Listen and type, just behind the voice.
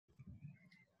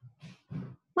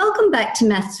Welcome back to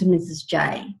Maths with Mrs.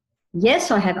 J. Yes,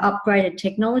 I have upgraded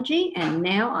technology and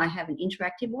now I have an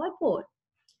interactive whiteboard.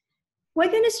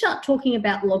 We're going to start talking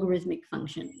about logarithmic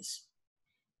functions.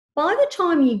 By the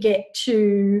time you get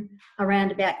to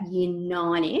around about year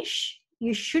 9-ish,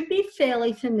 you should be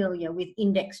fairly familiar with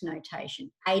index notation.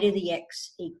 A to the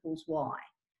x equals y.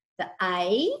 The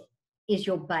A is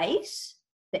your base,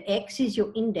 the x is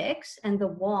your index, and the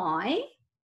y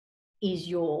is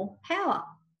your power.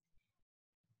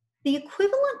 The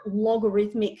equivalent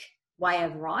logarithmic way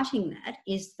of writing that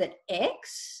is that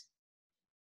x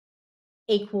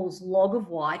equals log of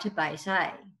y to base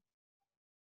a.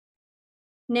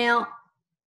 Now,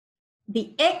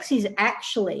 the x is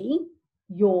actually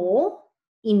your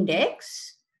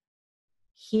index,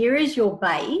 here is your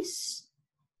base,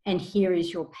 and here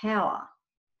is your power.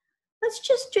 Let's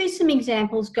just do some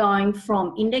examples going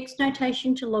from index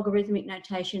notation to logarithmic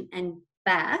notation and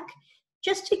back,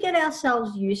 just to get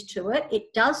ourselves used to it.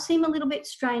 It does seem a little bit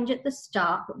strange at the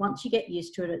start, but once you get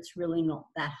used to it, it's really not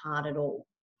that hard at all.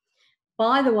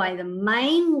 By the way, the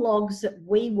main logs that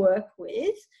we work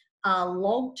with are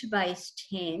log to base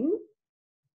 10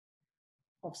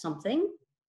 of something,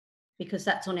 because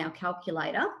that's on our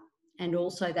calculator, and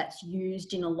also that's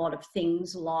used in a lot of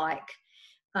things like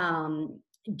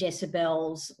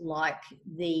decibels, like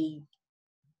the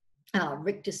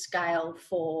Richter scale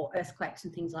for earthquakes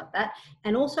and things like that.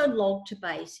 And also log to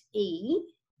base E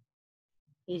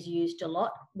is used a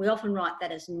lot. We often write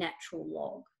that as natural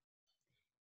log.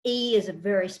 E is a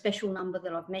very special number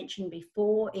that I've mentioned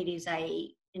before. It is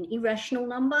an irrational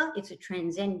number. It's a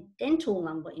transcendental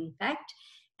number, in fact,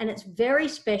 and it's very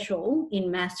special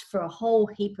in maths for a whole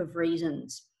heap of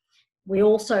reasons. We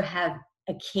also have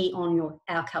a key on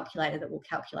our calculator that will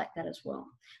calculate that as well.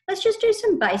 Let's just do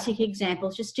some basic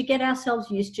examples just to get ourselves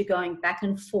used to going back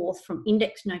and forth from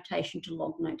index notation to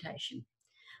log notation.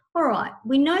 All right,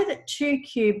 we know that 2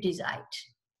 cubed is 8.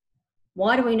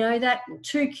 Why do we know that? Well,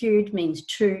 2 cubed means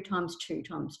 2 times 2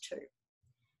 times 2.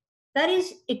 That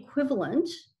is equivalent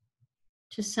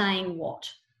to saying what?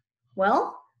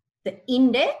 Well, the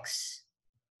index,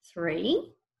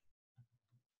 3,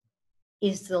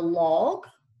 is the log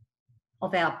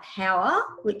of our power,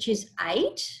 which is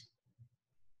 8,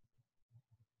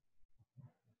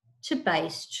 to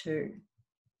base 2.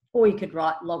 Or you could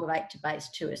write log of 8 to base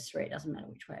 2 as 3. It doesn't matter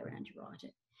which way around you write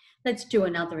it. Let's do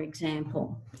another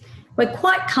example. We're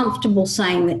quite comfortable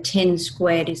saying that 10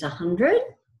 squared is 100.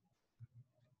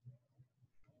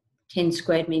 10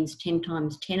 squared means 10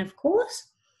 times 10, of course.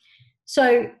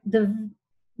 So the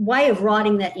way of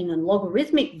writing that in a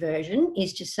logarithmic version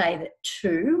is to say that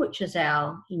 2, which is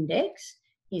our index,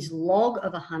 is log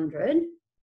of 100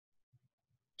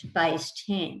 to base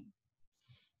 10.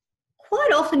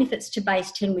 Quite often, if it's to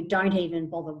base 10, we don't even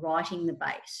bother writing the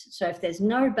base. So if there's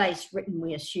no base written,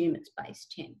 we assume it's base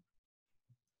 10.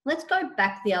 Let's go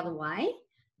back the other way.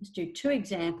 Let's do 2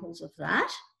 examples of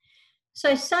that.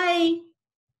 So say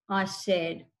I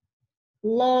said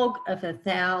log of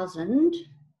 1,000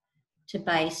 to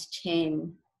base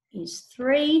 10 is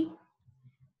 3.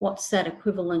 What's that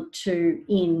equivalent to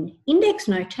in index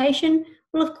notation?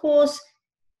 Well, of course,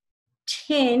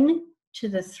 10 to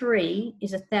the 3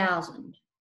 is 1,000,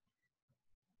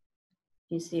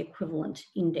 is the equivalent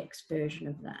index version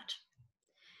of that.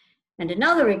 And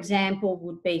another example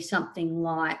would be something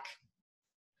like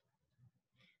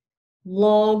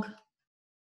log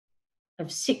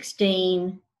of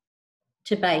 16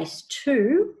 to base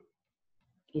 2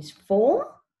 is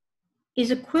 4,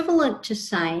 is equivalent to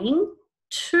saying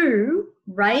 2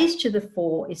 raised to the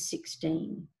 4 is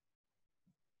 16.